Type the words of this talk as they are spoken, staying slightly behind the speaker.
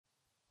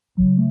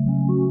Hi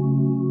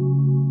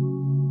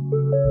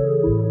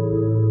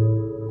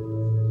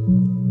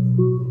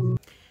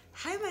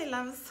my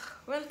loves,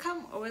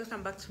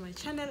 welcome back to my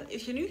channel.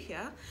 If you're new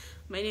here,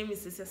 my name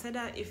is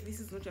Seda. If this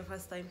is not your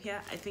first time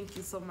here, I thank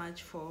you so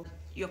much for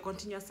your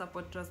continuous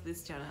support towards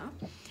this channel.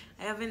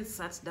 I haven't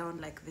sat down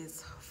like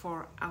this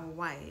for a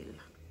while.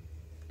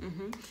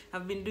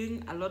 I've been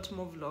doing a lot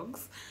more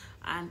vlogs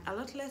and a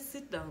lot less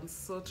sit downs,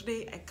 so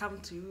today I come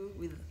to you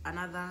with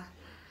another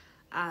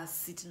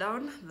sit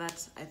down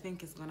that I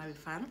think is gonna be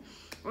fun.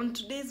 On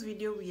today's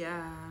video, we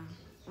are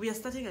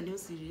starting a new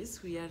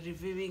series. We are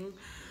reviewing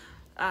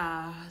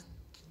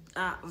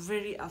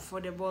very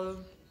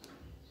affordable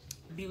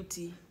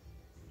beauty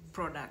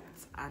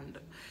products and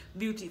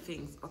beauty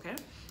things. Okay,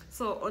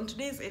 so on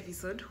today's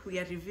episode we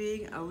are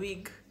reviewing a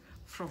wig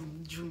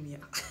from Jumia.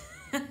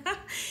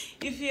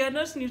 If you are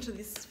not new to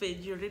this page,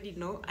 you already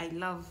know I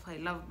love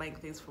buying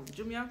things from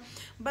Jumia,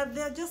 but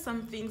there are just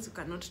some things you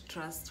cannot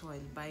trust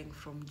while buying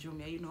from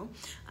Jumia, you know.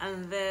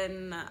 And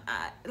then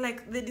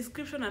like the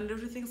description and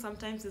everything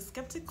sometimes is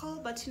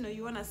skeptical, but you know,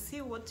 you want to see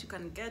what you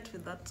can get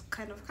with that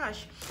kind of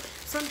cash.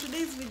 So in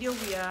today's video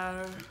we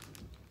are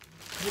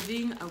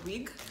reviewing a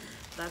wig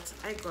that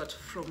I got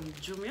from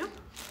Jumia.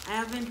 I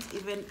haven't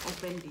even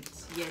opened it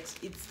yet.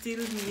 It's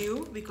still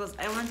new because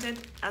I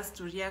wanted us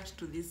to react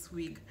to this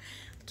wig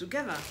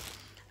together.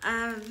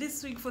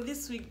 This wig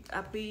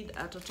I paid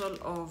a total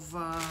of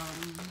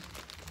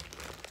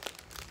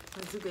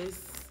as you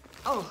guys,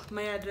 oh,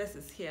 my address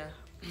is here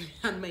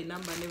and my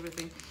number and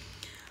everything,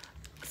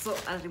 so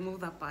I'll remove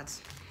that part.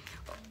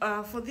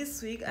 For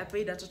this wig I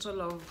paid a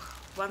total of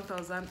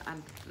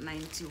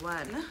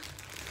 1,091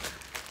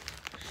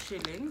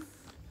 shillings.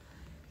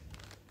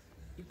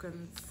 You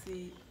can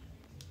see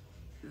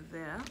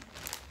there.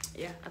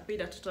 Yeah, I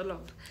paid a total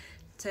of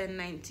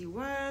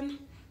 1091.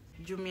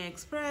 Jumia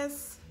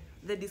Express.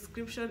 The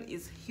description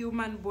is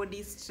human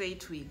body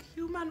straight wig.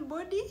 Human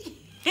body?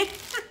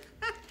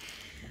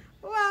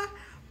 Wow.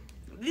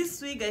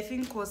 This wig I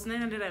think was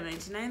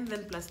 999,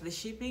 then plus the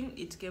shipping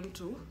it came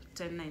to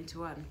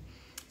 1091.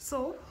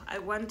 So I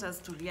want us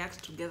to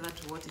react together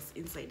to what is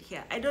inside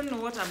here. I don't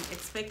know what I'm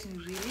expecting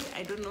really.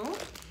 I don't know.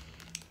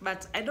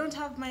 But I don't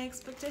have my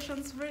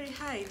expectations very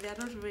high. They are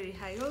not very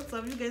high. Also,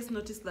 have you guys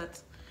noticed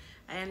that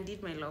I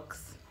undid my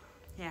locks?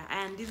 Yeah,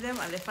 I undid them,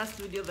 and the first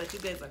video that you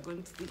guys are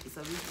going to see is a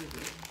wig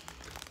review.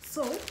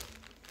 So,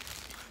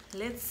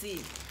 let's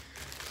see.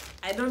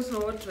 I don't know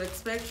what to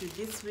expect with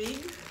this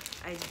wig.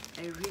 I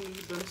really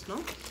don't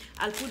know.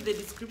 I'll put the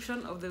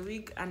description of the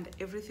wig and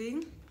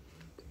everything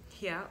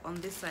here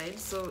on this side,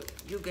 so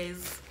you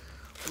guys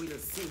will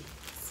see.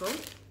 So,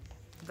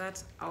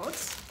 that out.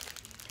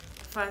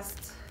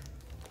 First,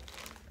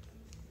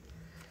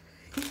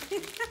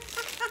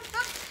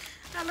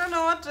 I don't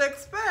know what to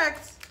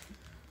expect.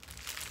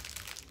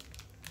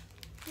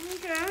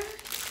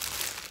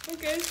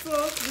 Okay, so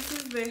this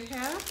is the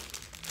hair.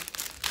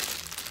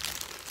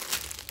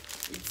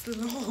 It's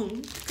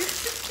long.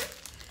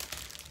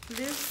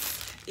 This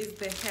is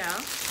the hair.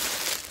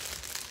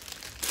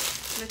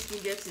 Let me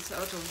get it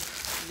out of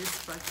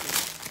this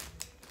package.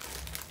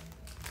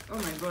 Oh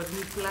my god,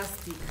 new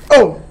plastic.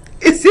 Oh,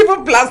 it's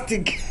even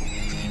plastic.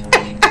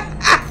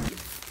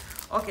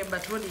 Okay,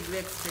 but what did we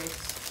expect?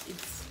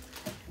 It's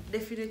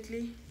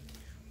definitely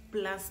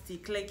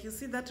plastic. Like, you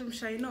see that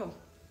Shino?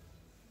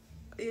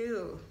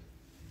 Ew.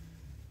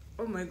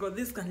 Oh my god,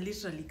 this can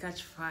literally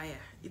catch fire.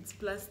 It's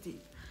plastic.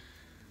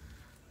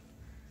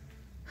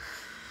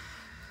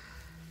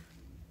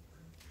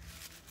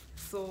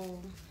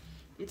 So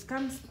it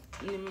comes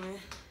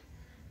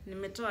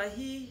nimetoa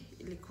hii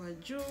ilikuwa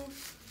juu,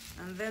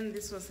 and then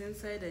this was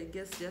inside, I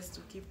guess, just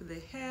to keep the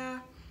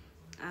hair.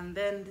 And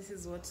then this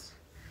is what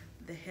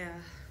the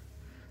hair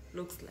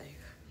looks like.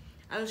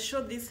 I'll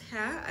show this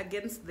hair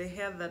against the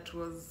hair that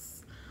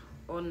was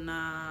on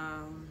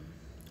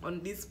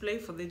display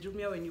for the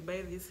Jumia when you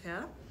buy this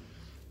hair.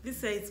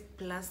 This hair is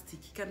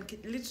plastic. It can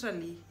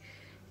literally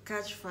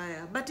catch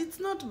fire, but it's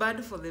not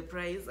bad for the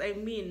price. I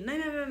mean,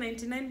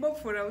 999 bob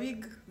for a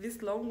wig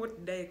this long.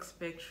 What did I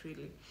expect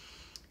really?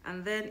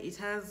 And then it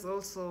has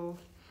also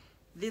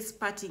this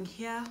parting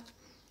here,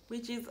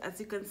 which is, as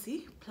you can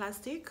see,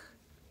 plastic.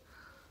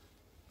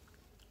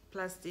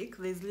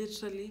 There's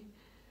literally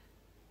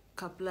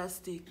a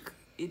plastic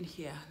in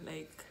here,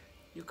 like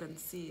you can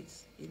see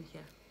it in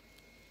here.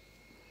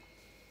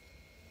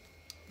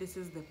 This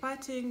is the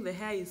parting. The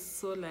hair is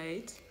so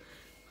light.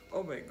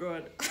 Oh my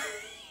god.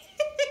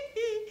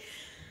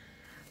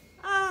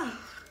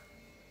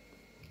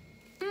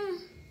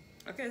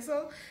 Okay,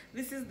 so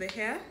this is the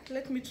hair.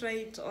 Let me try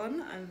it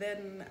on and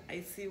then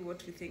I see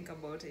what we think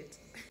about it.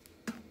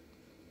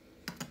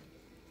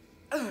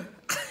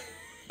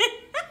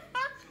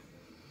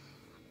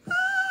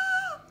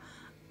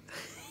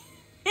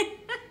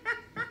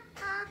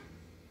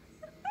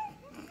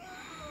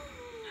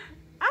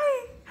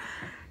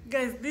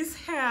 Guys, this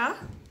hair,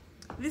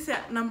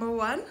 number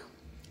one,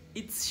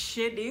 it's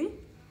shading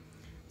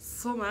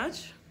so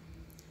much.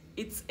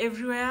 It's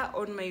everywhere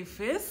on my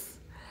face.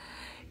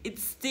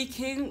 It's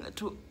sticking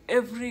to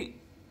every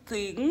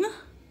thing.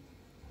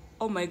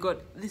 Oh my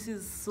god, this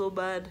is so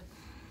bad.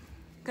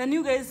 Can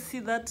you guys see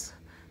that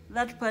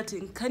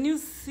parting? Can you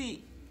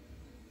see?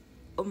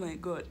 Oh my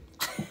god.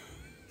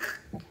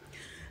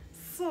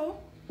 So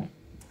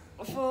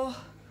for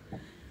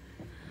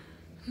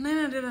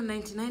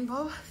 999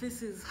 bob,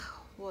 this is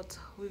what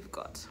we've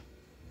got.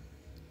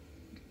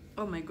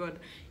 Oh my god,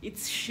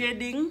 it's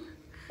shading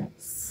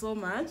so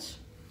much.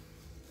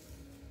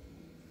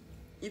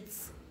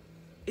 It's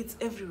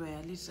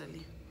everywhere,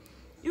 literally.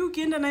 You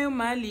ukienda nayo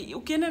mali,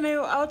 ukienda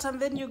nayo out and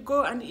then you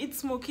go and eat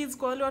smokies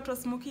kwa wale watu wa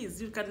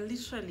smokies, you can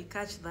literally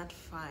catch that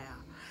fire.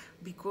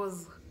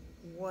 Because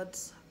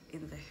what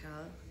in the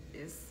hell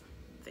is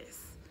this?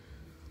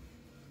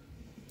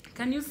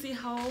 Can you see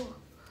how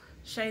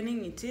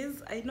shining it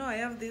is? I know I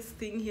have this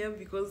thing here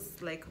because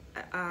like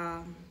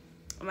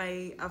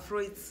my afro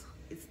it's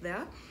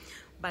there,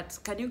 but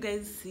can you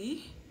guys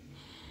see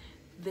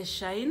the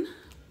shine?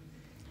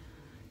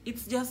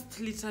 It's just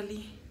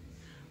literally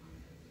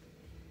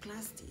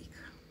plastic.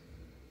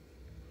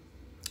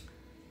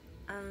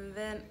 And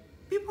then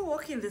people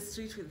walking the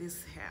street with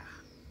this hair.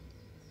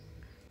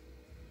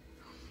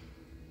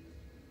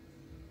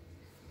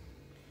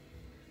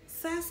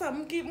 Sasa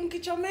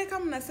mkichomeka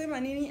mnasema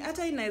nini?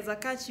 Hata inaweza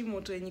kachi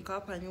moto yenye iko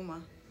hapa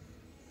nyuma.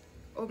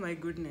 Oh my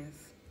goodness.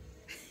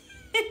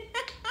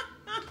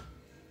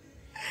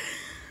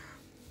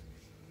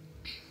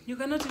 You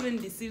cannot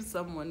even deceive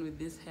someone with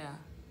this hair.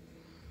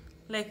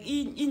 Like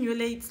in your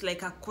lay, it's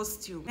like a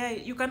costume. Yeah,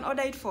 you can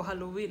order it for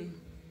Halloween.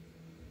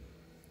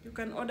 You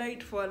can order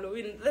it for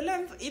Halloween. The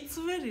length, it's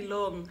very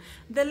long.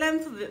 The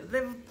length,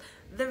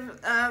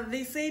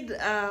 they said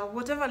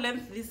whatever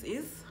length this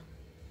is,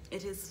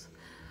 it is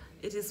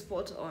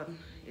spot on.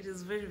 It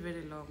is very,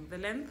 very long. The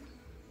length,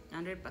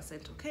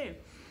 100% okay.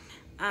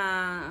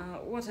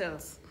 What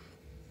else?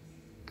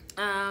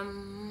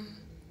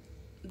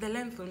 The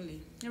length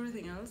only.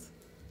 Everything else,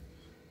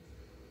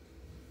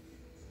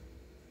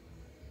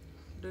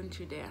 don't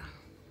you dare.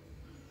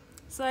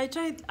 So I've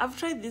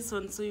tried this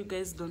one so you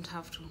guys don't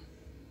have to.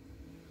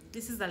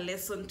 This is a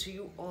lesson to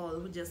you all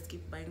who just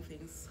keep buying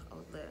things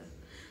out there.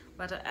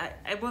 But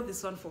I bought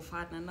this one for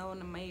fun, and now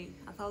my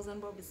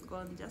 1,000 bob is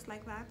gone just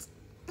like that.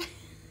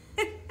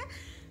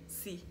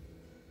 See,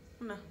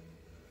 no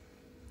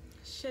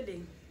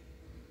shading.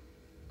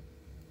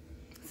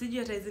 Sijui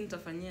hata hizi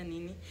nitafanyia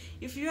nini.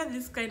 If you have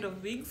this kind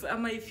of wigs,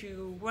 ama if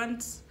you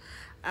want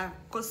a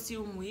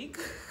costume wig,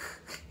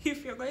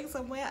 if you're going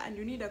somewhere and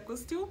you need a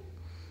costume,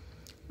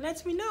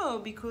 let me know,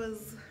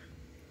 because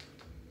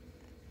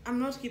I'm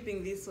not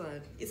keeping this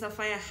one. It's a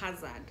fire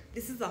hazard.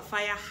 This is a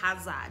fire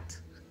hazard.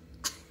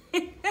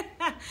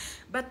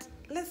 But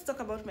let's talk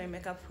about my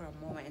makeup for a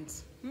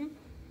moment.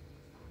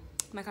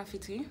 Makeup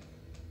fitty.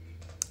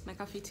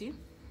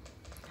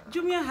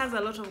 Jumia has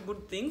a lot of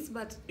good things,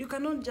 but you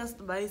cannot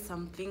just buy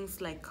some things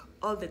like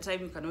all the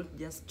time. You cannot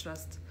just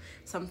trust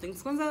some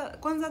things.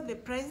 Kwanza the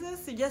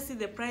prices, you just see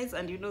the price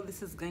and you know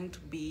this is going to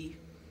be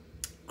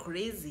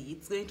crazy.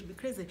 It's going to be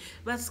crazy.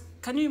 But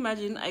can you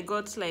imagine, I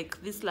got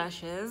like these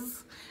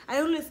lashes.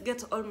 I always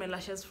get all my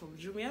lashes from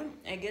Jumia.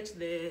 I get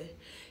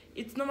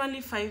it's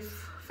normally five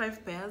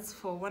pairs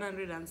for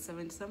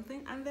 170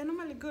 something, and they're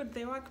normally good.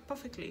 They work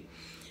perfectly.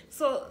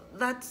 So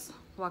that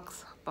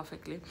works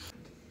perfectly.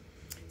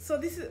 So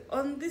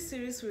on this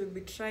series we'll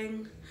be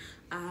trying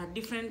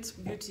different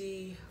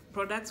beauty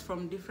products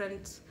from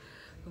different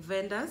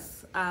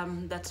vendors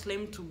that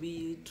claim to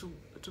be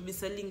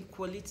selling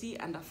quality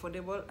and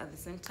affordable at the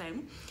same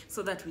time,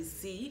 so that we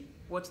see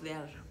what they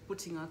are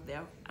putting out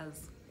there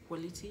as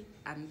quality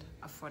and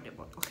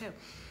affordable. Okay,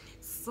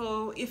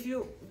 so if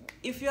you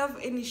have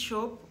any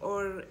shop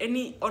or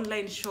any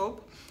online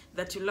shop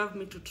that you love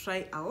me to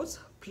try out,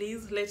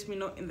 please let me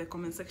know in the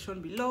comment section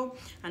below,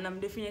 and I'm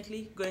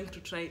definitely going to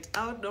try it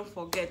out. Don't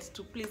forget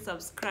to please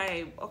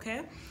subscribe.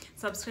 Okay,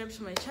 subscribe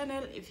to my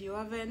channel if you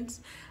haven't.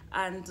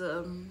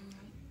 And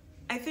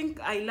I think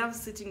I love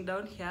sitting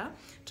down here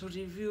to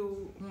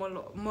review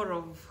more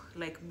of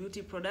like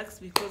beauty products,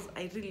 because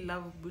I really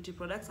love beauty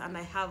products and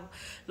I have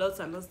lots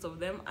and lots of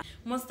them.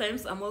 Most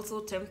times I'm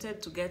also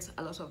tempted to get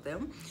a lot of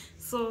them.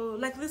 So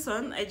like this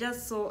one, I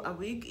just saw a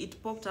wig.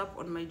 It popped up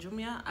on my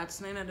Jumia at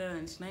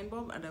 999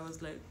 bob, and I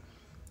was like,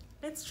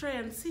 let's try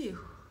and see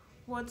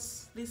what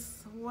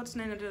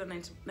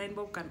 999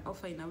 bob can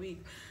offer in a wig.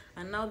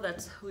 And now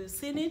that we've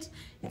seen it,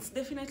 it's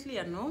definitely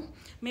a no.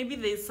 Maybe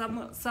there's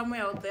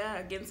somewhere out there,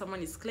 again,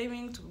 someone is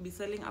claiming to be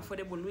selling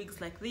affordable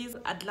wigs like this.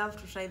 I'd love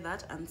to try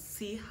that and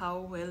see how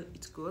well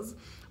it goes.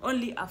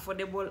 Only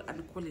affordable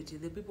and quality.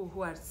 The people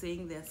who are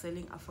saying they're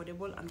selling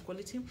affordable and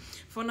quality.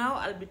 For now,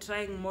 I'll be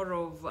trying more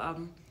of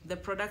the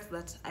products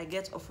that I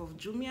get off of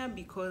Jumia,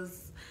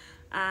 because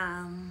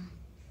I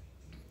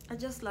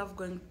just love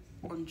going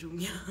on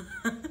Jumia.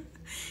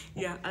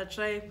 Yeah, I'll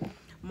try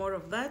more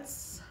of that.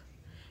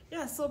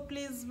 Yeah, so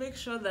please make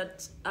sure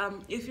that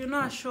if you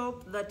know a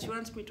shop that you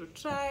want me to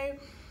try,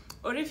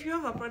 or if you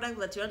have a product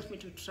that you want me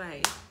to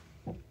try,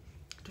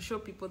 to show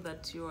people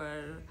that you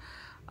are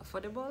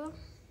affordable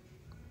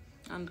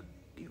and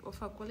you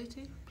offer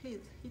quality, please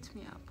hit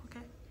me up.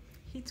 Okay,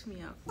 hit hit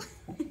me up.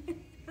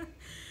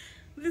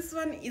 This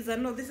one is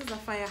this is a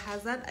fire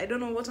hazard. I don't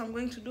know what I'm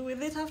going to do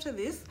with it after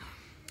this.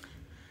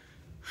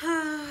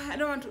 I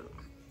don't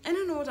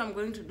know what I'm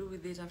going to do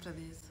with it after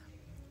this.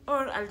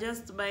 Or I'll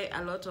just buy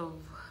a lot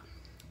of,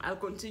 I'll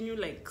continue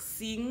like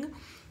seeing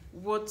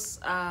what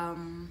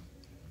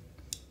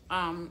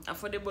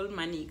affordable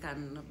money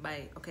can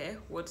buy, okay?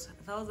 What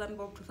 1,000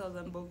 bob,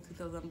 2,000 bob,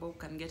 3,000 bob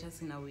can get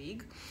us in a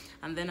wig,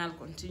 and then I'll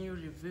continue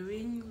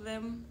reviewing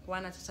them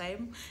one at a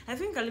time. I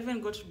think I'll even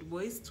go to the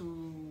boys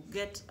to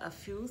get a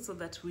few so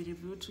that we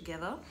review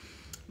together.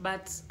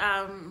 But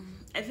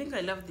I think I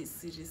love this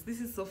series.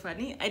 This is so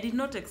funny. I did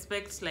not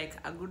expect like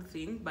a good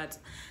thing, but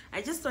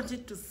I just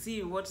wanted to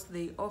see what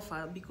they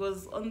offer,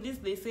 because on this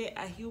they say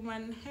a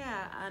human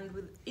hair and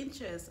with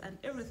inches and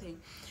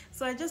everything.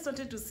 So I just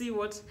wanted to see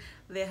what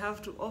they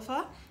have to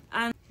offer.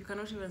 And you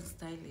cannot even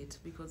style it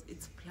because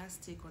it's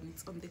plastic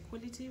it's on the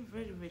quality,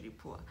 very, very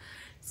poor.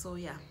 So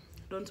yeah,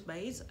 don't buy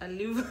it. I'll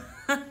leave.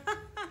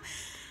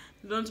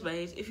 Don't buy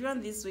it. If you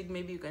want this wig,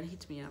 maybe you can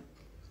hit me up,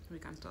 we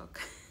can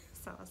talk.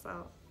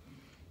 So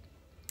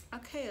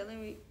okay, let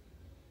me,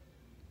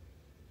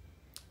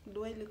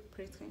 do I look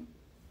pretty?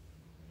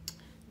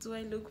 Do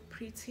I look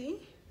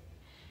pretty?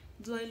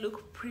 Do I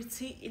look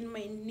pretty in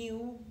my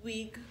new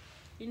wig,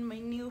 in my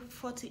new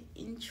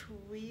 40-inch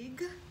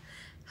wig?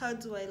 How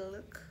do I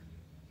look?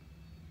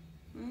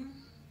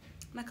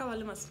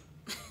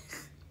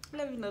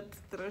 Let me not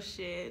throw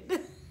shade.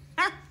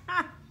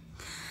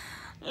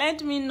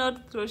 Let me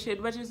not throw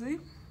shade, but you see,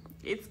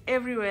 it's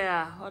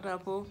everywhere. Hot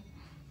apple.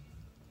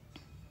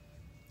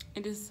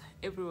 It is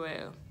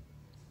everywhere.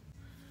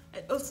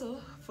 Also,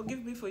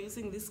 forgive me for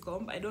using this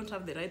comb. I don't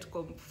have the right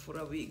comb for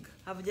a wig.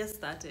 I've just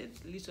started.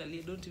 Literally,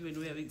 I don't even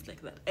wear wigs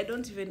like that. I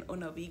don't even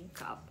own a wig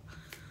cap.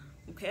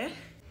 Okay?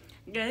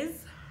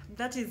 Guys,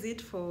 that is it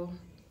for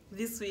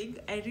this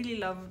wig. I really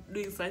love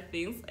doing such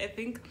things. I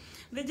think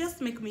they just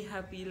make me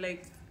happy.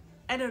 Like,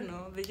 I don't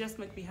know, they just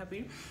make me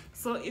happy.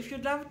 So if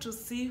you'd love to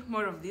see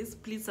more of this,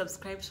 please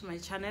subscribe to my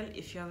channel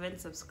if you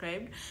haven't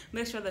subscribed.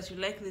 Make sure that you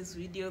like this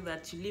video,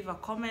 that you leave a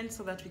comment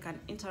so that we can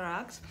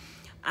interact.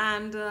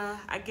 And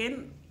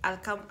again, I'll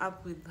come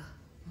up with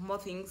more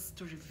things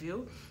to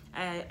review.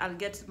 I'll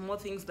get more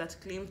things that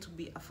claim to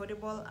be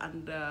affordable,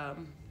 and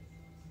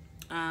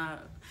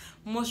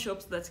more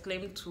shops that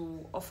claim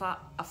to offer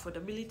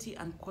affordability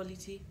and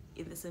quality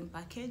in the same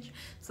package,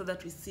 so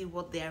that we see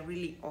what they are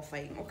really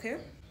offering. Okay?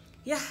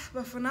 Yeah,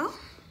 but for now,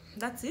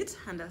 that's it,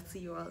 and I'll see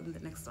you all in the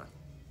next one.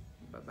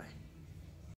 Bye bye.